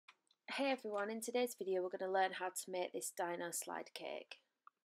Hey everyone, in today's video we're going to learn how to make this dino slide cake.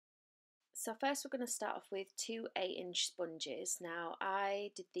 So first we're going to start off with two 8-inch sponges. Now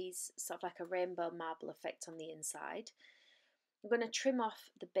I did these sort of like a rainbow marble effect on the inside. I'm going to trim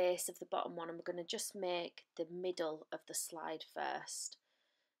off the base of the bottom one and we're going to just make the middle of the slide first.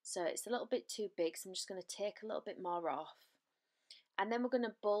 So it's a little bit too big, so I'm just going to take a little bit more off. And then we're going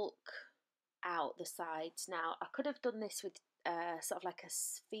to bulk out the sides. Now I could have done this with sort of like a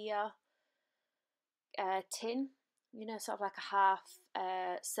sphere tin, you know, sort of like a half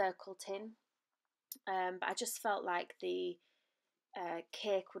circle tin, but I just felt like the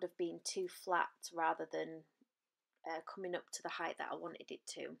cake would have been too flat rather than coming up to the height that I wanted it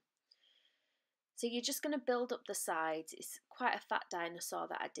to. So you're just going to build up the sides. It's quite a fat dinosaur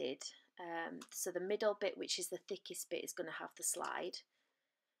that I did, so the middle bit, which is the thickest bit, is going to have the slide,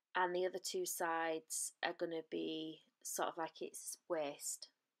 and the other two sides are going to be sort of like its waist.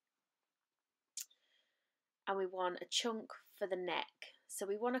 And we want a chunk for the neck. So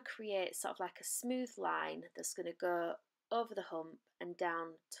we want to create sort of like a smooth line that's going to go over the hump and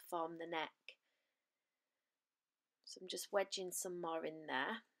down to form the neck. So I'm just wedging some more in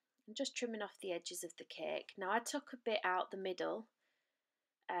there. I'm just trimming off the edges of the cake. Now I took a bit out the middle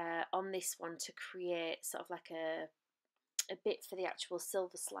on this one to create sort of like a bit for the actual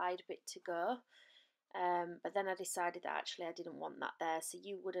silver slide bit to go. But then I decided that actually I didn't want that there, so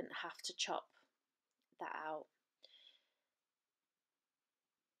you wouldn't have to chop that out.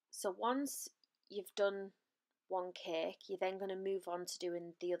 So once you've done one cake, you're then going to move on to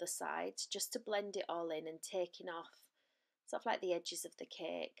doing the other side, just to blend it all in and taking off sort of like the edges of the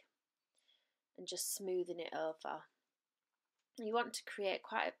cake and just smoothing it over. You want to create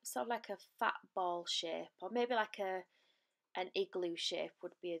quite a, sort of like a fat ball shape, or maybe like an igloo shape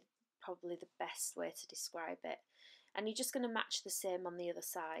would be probably the best way to describe it. And you're just going to match the same on the other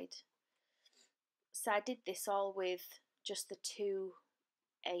side. So I did this all with just the two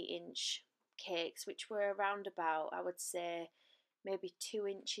 8-inch cakes, which were around about, I would say, maybe 2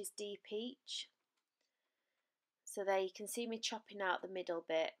 inches deep each. So there you can see me chopping out the middle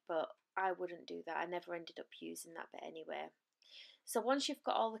bit, but I wouldn't do that. I never ended up using that bit anyway. So once you've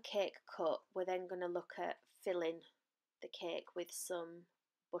got all the cake cut, we're then going to look at filling the cake with some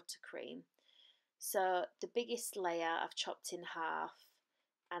buttercream. So the biggest layer I've chopped in half,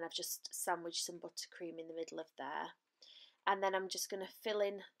 and I've just sandwiched some buttercream in the middle of there. And then I'm just going to fill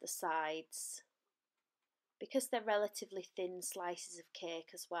in the sides. Because they're relatively thin slices of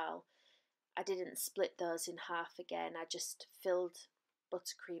cake as well, I didn't split those in half again. I just filled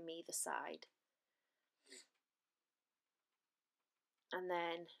buttercream either side. And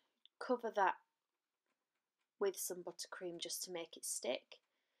then cover that with some buttercream just to make it stick.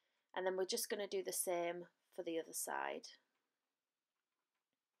 And then we're just going to do the same for the other side.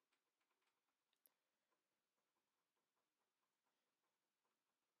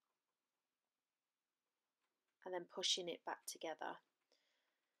 And then pushing it back together.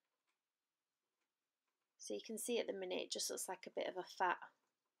 So you can see at the minute it just looks like a bit of a fat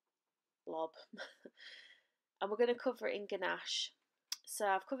blob. And we're going to cover it in ganache. So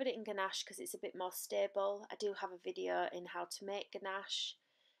I've covered it in ganache because it's a bit more stable. I do have a video in how to make ganache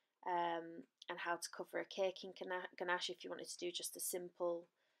and how to cover a cake in ganache if you wanted to do just a simple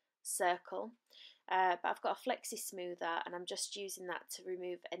circle. But I've got a flexi smoother and I'm just using that to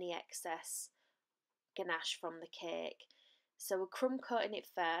remove any excess ganache from the cake. So we're crumb coating it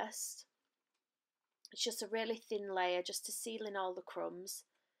first. It's just a really thin layer just to seal in all the crumbs.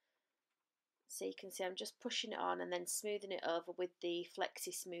 So you can see I'm just pushing it on and then smoothing it over with the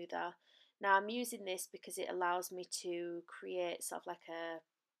flexi smoother. Now I'm using this because it allows me to create sort of like a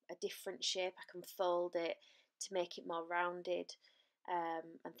different shape. I can fold it to make it more rounded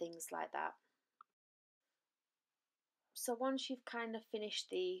and things like that. So once you've kind of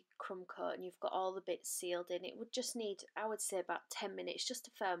finished the crumb coat and you've got all the bits sealed in, it would just need, I would say, about 10 minutes just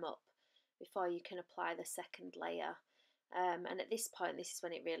to firm up before you can apply the second layer. And at this point, this is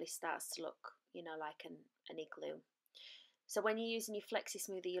when it really starts to look, you know, like an igloo. So when you're using your flexi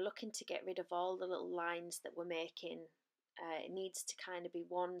smoother, you're looking to get rid of all the little lines that we're making. It needs to kind of be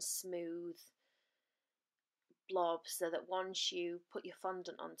one smooth blob so that once you put your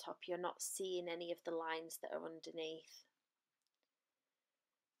fondant on top, you're not seeing any of the lines that are underneath.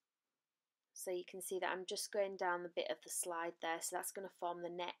 So you can see that I'm just going down the bit of the slide there, so that's going to form the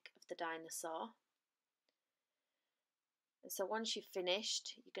neck of the dinosaur. And so once you've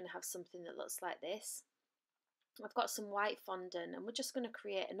finished, you're going to have something that looks like this. I've got some white fondant and we're just going to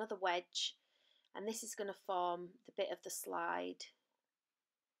create another wedge, and this is going to form the bit of the slide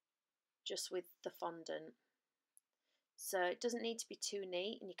just with the fondant. So it doesn't need to be too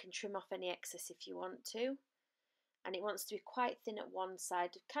neat, and you can trim off any excess if you want to. And it wants to be quite thin at one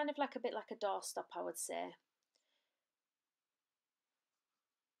side, kind of like a bit like a doorstop, I would say.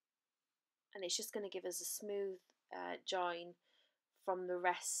 And it's just going to give us a smooth join from the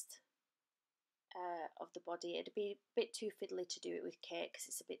rest of the body. It'd be a bit too fiddly to do it with cake because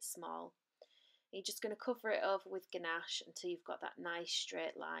it's a bit small. You're just going to cover it over with ganache until you've got that nice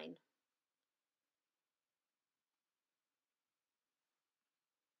straight line.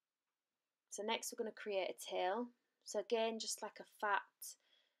 So next we're going to create a tail. So again, just like a fat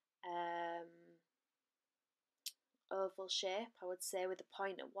oval shape, I would say, with a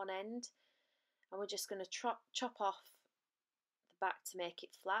point at one end. And we're just going to chop off the back to make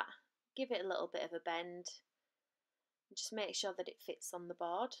it flat. Give it a little bit of a bend. And just make sure that it fits on the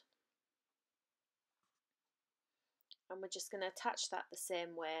board. And we're just going to attach that the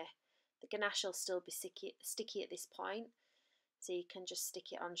same way. The ganache will still be sticky at this point, so you can just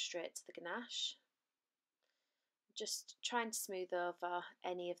stick it on straight to the ganache. Just trying to smooth over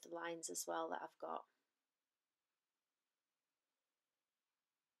any of the lines as well that I've got.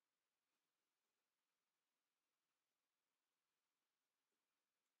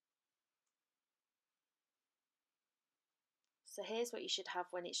 So here's what you should have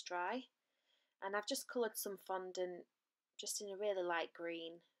when it's dry. And I've just coloured some fondant just in a really light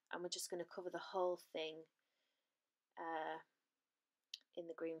green, and we're just going to cover the whole thing in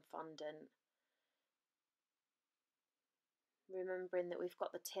the green fondant. Remembering that we've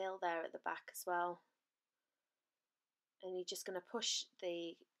got the tail there at the back as well. And you're just going to push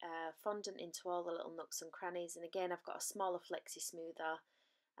the fondant into all the little nooks and crannies. And again, I've got a smaller flexi smoother,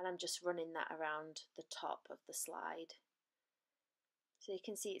 and I'm just running that around the top of the slide. So you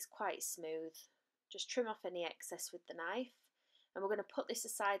can see it's quite smooth. Just trim off any excess with the knife. And we're going to put this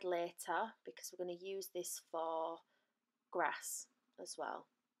aside later because we're going to use this for grass as well.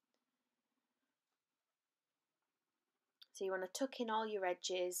 So you want to tuck in all your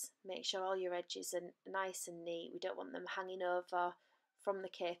edges, make sure all your edges are nice and neat. We don't want them hanging over from the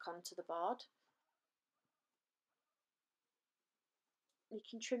cake onto the board. You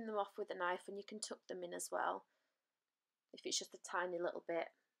can trim them off with a knife, and you can tuck them in as well if it's just a tiny little bit,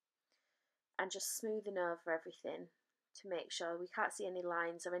 and just smoothing over everything to make sure we can't see any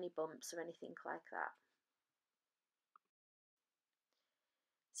lines or any bumps or anything like that.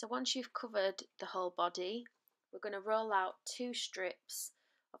 So once you've covered the whole body, we're going to roll out 2 strips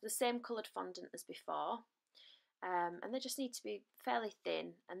of the same coloured fondant as before, and they just need to be fairly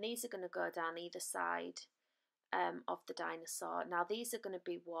thin, and these are going to go down either side of the dinosaur. Now these are going to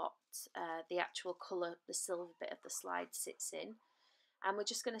be what the actual colour, the silver bit of the slide sits in, and we're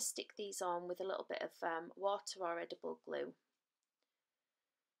just going to stick these on with a little bit of water or edible glue.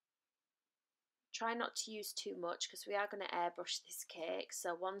 Try not to use too much because we are going to airbrush this cake,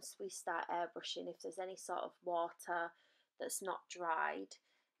 so once we start airbrushing, if there's any sort of water that's not dried,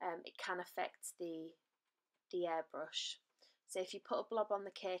 it can affect the airbrush. So if you put a blob on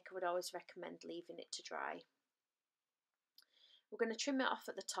the cake, I would always recommend leaving it to dry. We're going to trim it off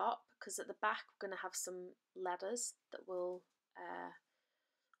at the top because at the back we're going to have some ladders that will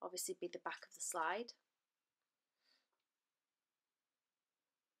obviously be the back of the slide.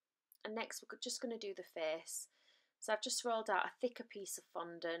 And next we're just going to do the face. So I've just rolled out a thicker piece of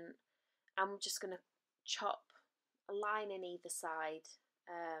fondant, and we're just going to chop a line in either side,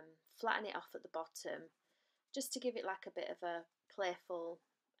 flatten it off at the bottom, just to give it like a bit of a playful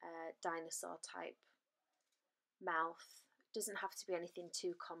dinosaur type mouth. It doesn't have to be anything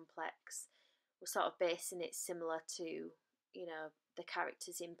too complex. We're sort of basing it similar to, you know, the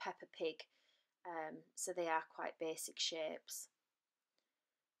characters in Peppa Pig, so they are quite basic shapes.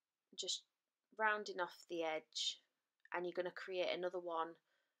 Just rounding off the edge, and you're going to create another one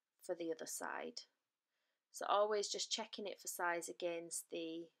for the other side. So always just checking it for size against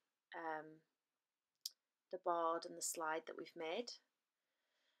the board and the slide that we've made.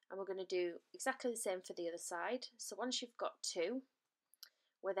 And we're going to do exactly the same for the other side. So once you've got 2,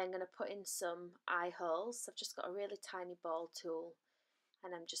 we're then going to put in some eye holes. So I've just got a really tiny ball tool,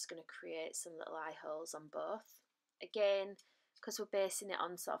 and I'm just going to create some little eye holes on both. Again, because we're basing it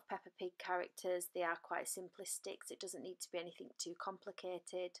on sort of Peppa Pig characters, they are quite simplistic, so it doesn't need to be anything too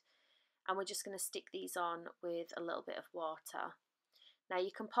complicated. And we're just going to stick these on with a little bit of water. Now you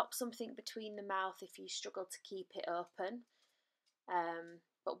can pop something between the mouth if you struggle to keep it open,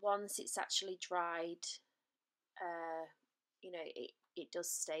 but once it's actually dried, you know, it does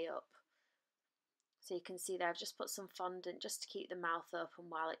stay up. So you can see there I've just put some fondant just to keep the mouth open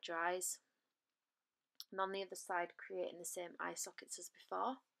while it dries. And on the other side, creating the same eye sockets as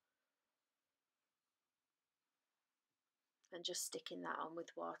before. and just sticking that on with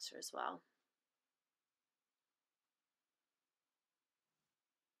water as well.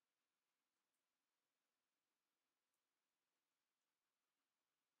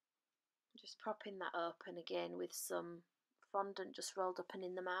 Just propping that open again with some fondant just rolled up and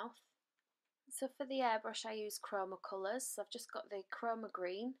in the mouth. So for the airbrush I use chroma colours. So I've just got the chroma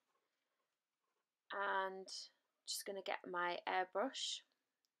green and just going to get my airbrush.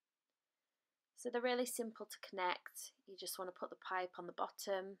 So they're really simple to connect. You just want to put the pipe on the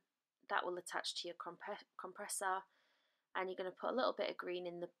bottom, that will attach to your compressor, and you're going to put a little bit of green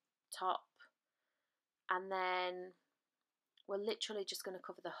in the top, and then we're literally just going to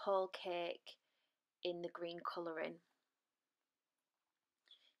cover the whole cake in the green colouring.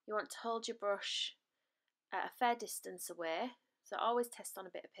 You want to hold your brush at a fair distance away, so always test on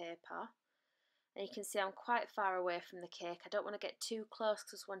a bit of paper. And you can see I'm quite far away from the cake. I don't want to get too close,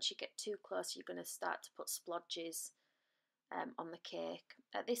 because once you get too close you're going to start to put splodges on the cake.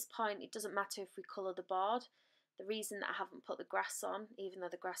 At this point it doesn't matter if we colour the board. The reason that I haven't put the grass on, even though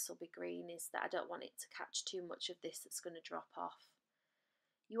the grass will be green, is that I don't want it to catch too much of this that's going to drop off.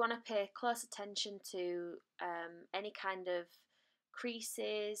 You want to pay close attention to any kind of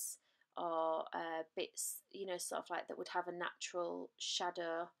creases or bits, you know, sort of like that would have a natural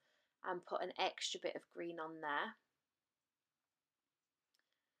shadow, and put an extra bit of green on there.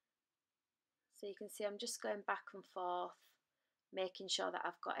 So you can see I'm just going back and forth, making sure that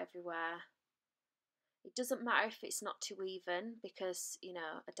I've got everywhere. It doesn't matter if it's not too even, because, you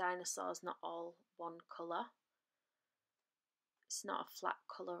know, a dinosaur is not all one colour. It's not a flat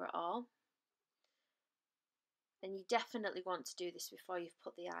colour at all. And you definitely want to do this before you've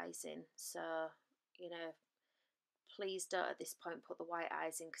put the eyes in. So, you know, please don't at this point put the white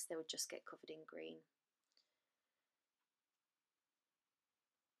eyes in, because they would just get covered in green.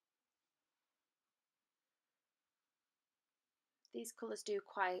 These colours do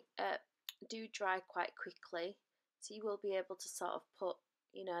dry quite quickly, so you will be able to sort of put,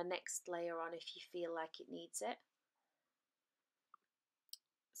 you know, a next layer on if you feel like it needs it.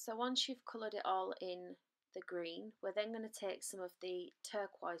 So once you've coloured it all in the green, we're then going to take some of the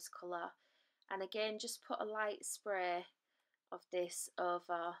turquoise colour, and again just put a light spray of this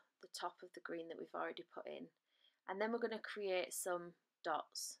over the top of the green that we've already put in, and then we're going to create some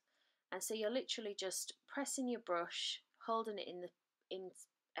dots. And so you're literally just pressing your brush, holding it in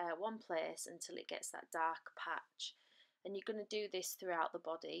one place until it gets that dark patch, and you're going to do this throughout the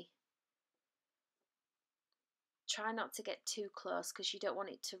body. Try not to get too close, because you don't want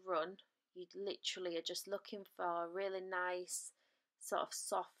it to run. You literally are just looking for a really nice sort of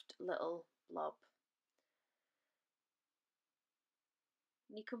soft little blob.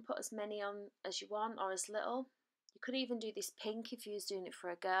 You can put as many on as you want, or as little. You could even do this pink if you was doing it for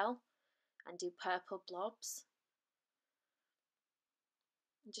a girl, and do purple blobs.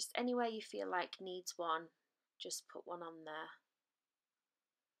 And just anywhere you feel like needs one, just put one on there.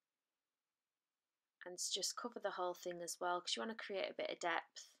 And just cover the whole thing as well, because you want to create a bit of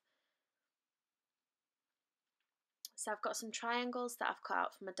depth. So I've got some triangles that I've cut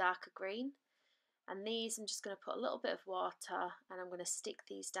out from a darker green, and these I'm just going to put a little bit of water, and I'm going to stick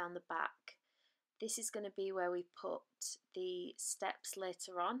these down the back. This is going to be where we put the steps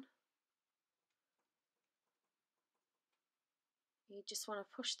later on. You just want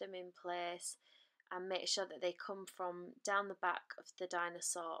to push them in place and make sure that they come from down the back of the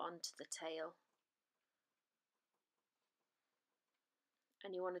dinosaur onto the tail.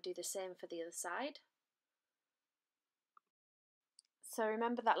 And you want to do the same for the other side. So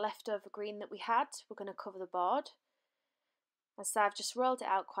remember that leftover green that we had, we're going to cover the board. And so I've just rolled it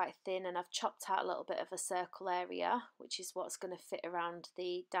out quite thin, and I've chopped out a little bit of a circle area, which is what's going to fit around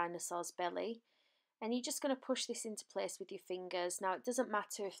the dinosaur's belly. And you're just going to push this into place with your fingers. Now it doesn't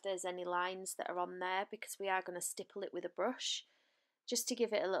matter if there's any lines that are on there, because we are going to stipple it with a brush, just to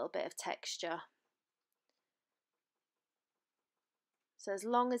give it a little bit of texture. So as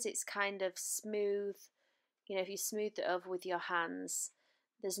long as it's kind of smooth, you know, if you smooth it over with your hands,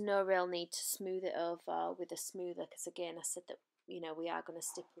 there's no real need to smooth it over with a smoother, because again I said that, you know, we are going to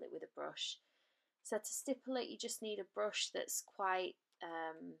stipple it with a brush. So to stipple it you just need a brush that's quite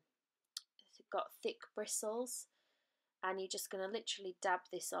got thick bristles, and you're just going to literally dab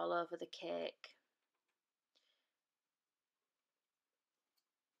this all over the cake.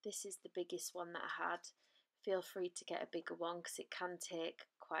 This is the biggest one that I had. Feel free to get a bigger one, because it can take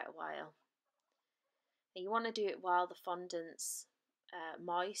quite a while. And you want to do it while the fondant's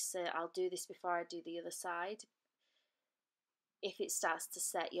moist, so I'll do this before I do the other side. If it starts to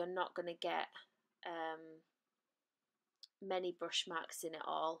set, you're not going to get many brush marks in it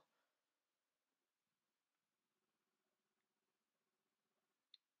all.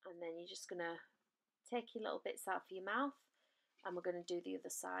 And then you're just going to take your little bits out for your mouth, and we're going to do the other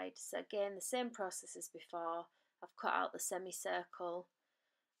side. So again, the same process as before. I've cut out the semicircle,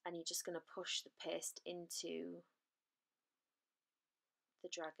 and you're just going to push the paste into the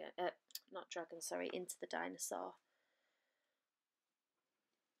into the dinosaur.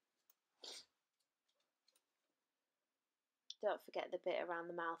 Don't forget the bit around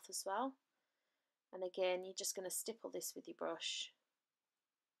the mouth as well. And again, you're just going to stipple this with your brush.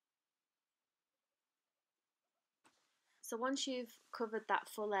 So once you've covered that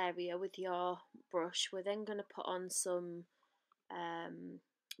full area with your brush, we're then going to put on some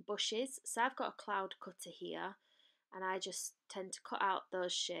bushes. So I've got a cloud cutter here, and I just tend to cut out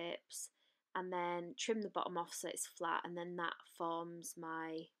those shapes and then trim the bottom off so it's flat, and then that forms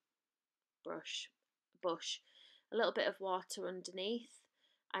my bush. A little bit of water underneath,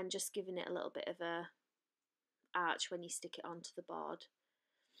 and just giving it a little bit of a arch when you stick it onto the board.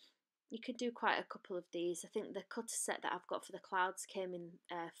 You could do quite a couple of these. I think the cutter set that I've got for the clouds came in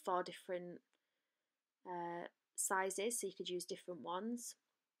 4 different sizes, so you could use different ones.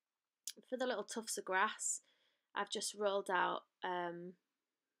 For the little tufts of grass, I've just rolled out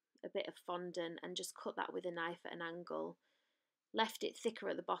a bit of fondant and just cut that with a knife at an angle, left it thicker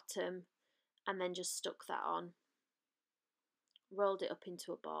at the bottom, and then just stuck that on. Rolled it up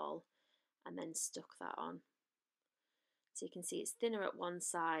into a ball and then stuck that on. So you can see it's thinner at one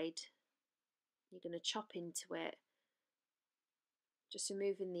side. You're going to chop into it, just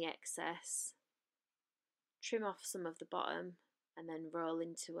removing the excess, trim off some of the bottom, and then roll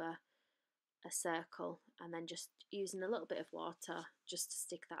into a circle, and then just using a little bit of water just to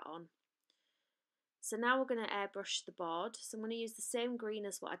stick that on. So now we're going to airbrush the board. So I'm going to use the same green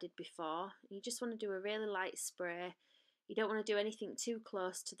as what I did before. You just want to do a really light spray. You don't want to do anything too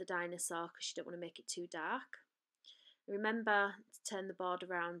close to the dinosaur because you don't want to make it too dark. Remember to turn the board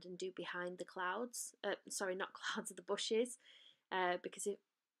around and do behind the clouds. Sorry, not clouds, the bushes. Because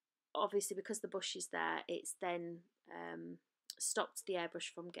obviously because the bush is there, it's then stopped the airbrush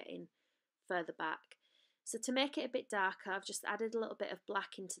from getting further back. So to make it a bit darker, I've just added a little bit of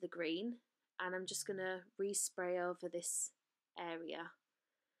black into the green, and I'm just going to respray over this area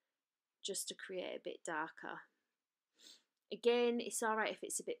just to create a bit darker. Again, it's alright if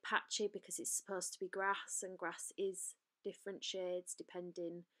it's a bit patchy because it's supposed to be grass, and grass is different shades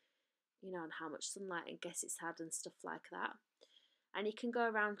depending, on how much sunlight I guess it's had and stuff like that. And you can go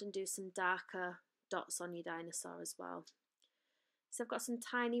around and do some darker dots on your dinosaur as well. So I've got some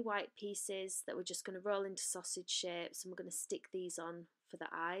tiny white pieces that we're just going to roll into sausage shapes, and we're going to stick these on for the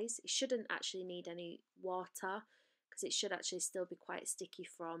eyes. It shouldn't actually need any water because it should actually still be quite sticky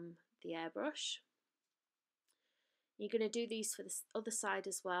from the airbrush. You're going to do these for the other side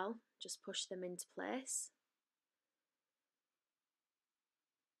as well, just push them into place.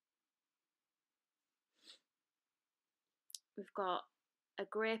 We've got a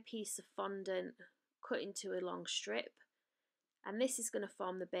grey piece of fondant cut into a long strip, and this is going to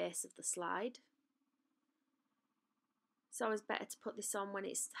form the base of the slide. It's always better to put this on when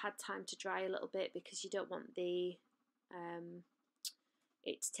it's had time to dry a little bit because you don't want it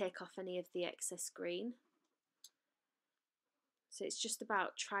to take off any of the excess green. So it's just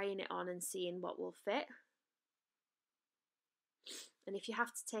about trying it on and seeing what will fit. And if you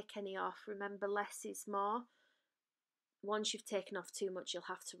have to take any off, remember less is more. Once you've taken off too much, you'll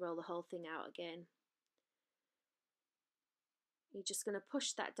have to roll the whole thing out again. You're just going to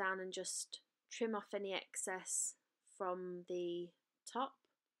push that down and just trim off any excess from the top.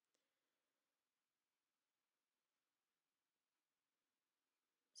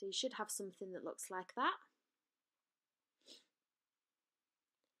 So you should have something that looks like that.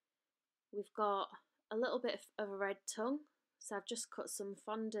 We've got a little bit of a red tongue, so I've just cut some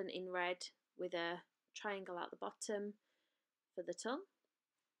fondant in red with a triangle at the bottom for the tongue.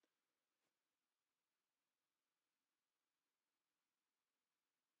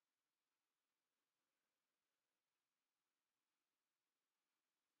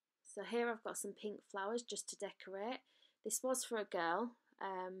 So here I've got some pink flowers just to decorate. This was for a girl,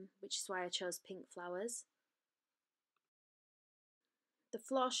 which is why I chose pink flowers. The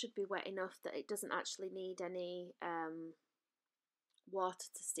floor should be wet enough that it doesn't actually need any water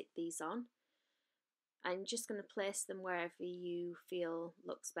to stick these on. I'm just going to place them wherever you feel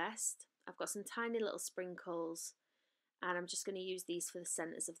looks best. I've got some tiny little sprinkles, and I'm just going to use these for the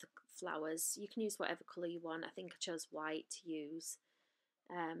centres of the flowers. You can use whatever colour you want. I think I chose white to use.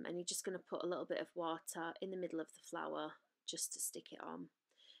 And you're just going to put a little bit of water in the middle of the flower just to stick it on.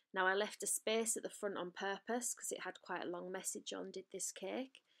 Now I left a space at the front on purpose because it had quite a long message on Did This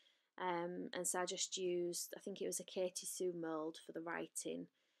Cake, and so I just used, I think it was a Katie Sue mould for the writing,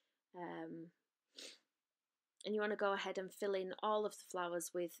 And you want to go ahead and fill in all of the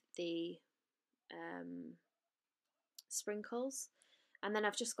flowers with the sprinkles. And then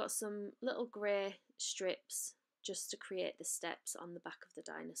I've just got some little grey strips just to create the steps on the back of the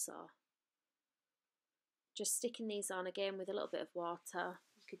dinosaur. Just sticking these on again with a little bit of water.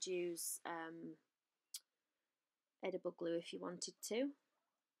 You could use edible glue if you wanted to.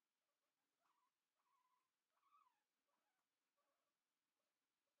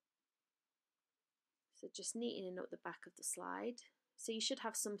 So just neatening up the back of the slide. So you should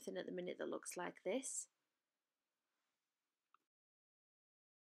have something at the minute that looks like this.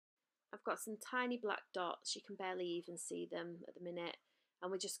 I've got some tiny black dots, you can barely even see them at the minute, and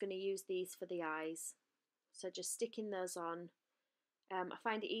we're just going to use these for the eyes. So just sticking those on. I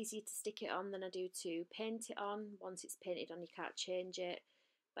find it easier to stick it on than I do to paint it on. Once it's painted on, you can't change it,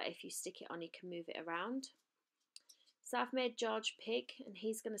 but if you stick it on, you can move it around. So I've made George Pig, and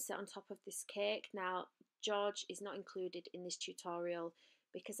he's going to sit on top of this cake. Now, George is not included in this tutorial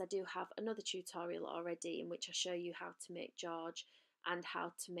because I do have another tutorial already in which I show you how to make George and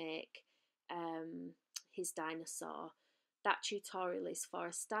how to make his dinosaur. That tutorial is for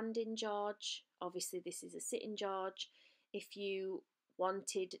a standing George. Obviously this is a sitting George. If you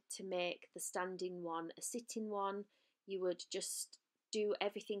wanted to make the standing one a sitting one, you would just do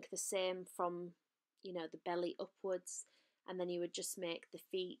everything the same from, you know, the belly upwards, and then you would just make the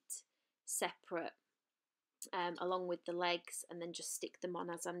feet separate along with the legs, and then just stick them on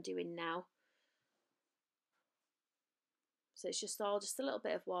as I'm doing now. So it's just a little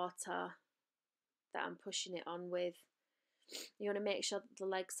bit of water that I'm pushing it on with. You want to make sure that the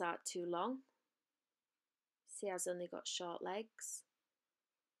legs aren't too long. See, I've only got short legs.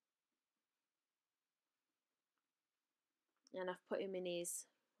 And I've put him in his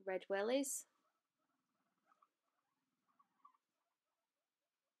red wellies.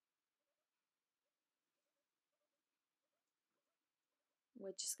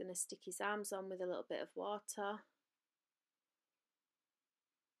 We're just going to stick his arms on with a little bit of water.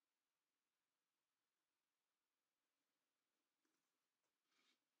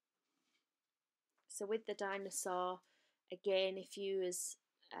 So with the dinosaur, again, if you use,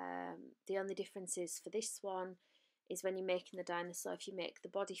 the only difference is for this one is when you're making the dinosaur, if you make the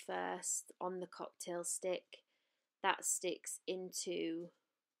body first on the cocktail stick, that sticks into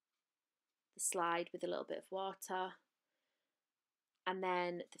the slide with a little bit of water. And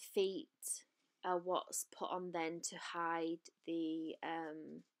then the feet are what's put on then to hide the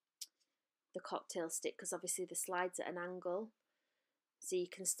cocktail stick, because obviously the slide's at an angle, so you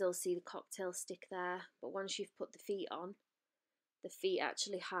can still see the cocktail stick there, but once you've put the feet on, the feet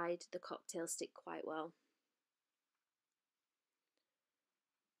actually hide the cocktail stick quite well.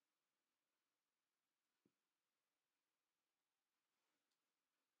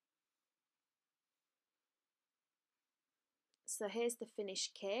 So here's the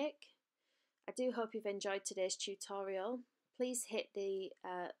finished cake. I do hope you've enjoyed today's tutorial. Please hit the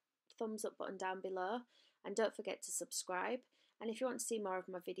thumbs up button down below, and don't forget to subscribe. And if you want to see more of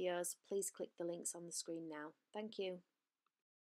my videos, please click the links on the screen now. Thank you.